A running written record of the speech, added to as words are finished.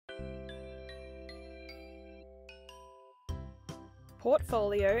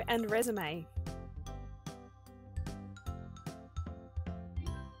portfolio and resume.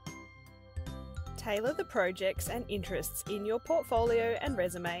 Tailor the projects and interests in your portfolio and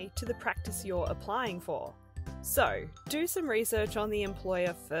resume to the practice you're applying for. So, do some research on the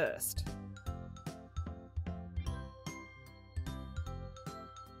employer first.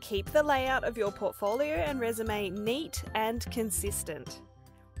 Keep the layout of your portfolio and resume neat and consistent.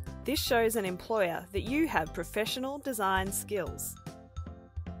 This shows an employer that you have professional design skills.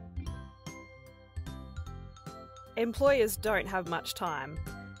 Employers don't have much time.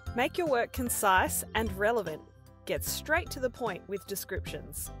 Make your work concise and relevant. Get straight to the point with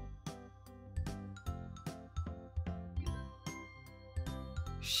descriptions.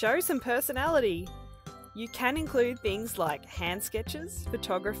 Show some personality. You can include things like hand sketches,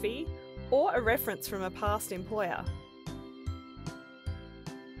 photography, or a reference from a past employer.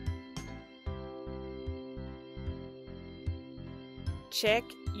 Check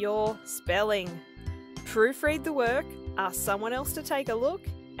your spelling. Proofread the work, ask someone else to take a look,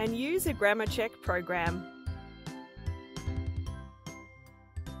 and use a grammar check program.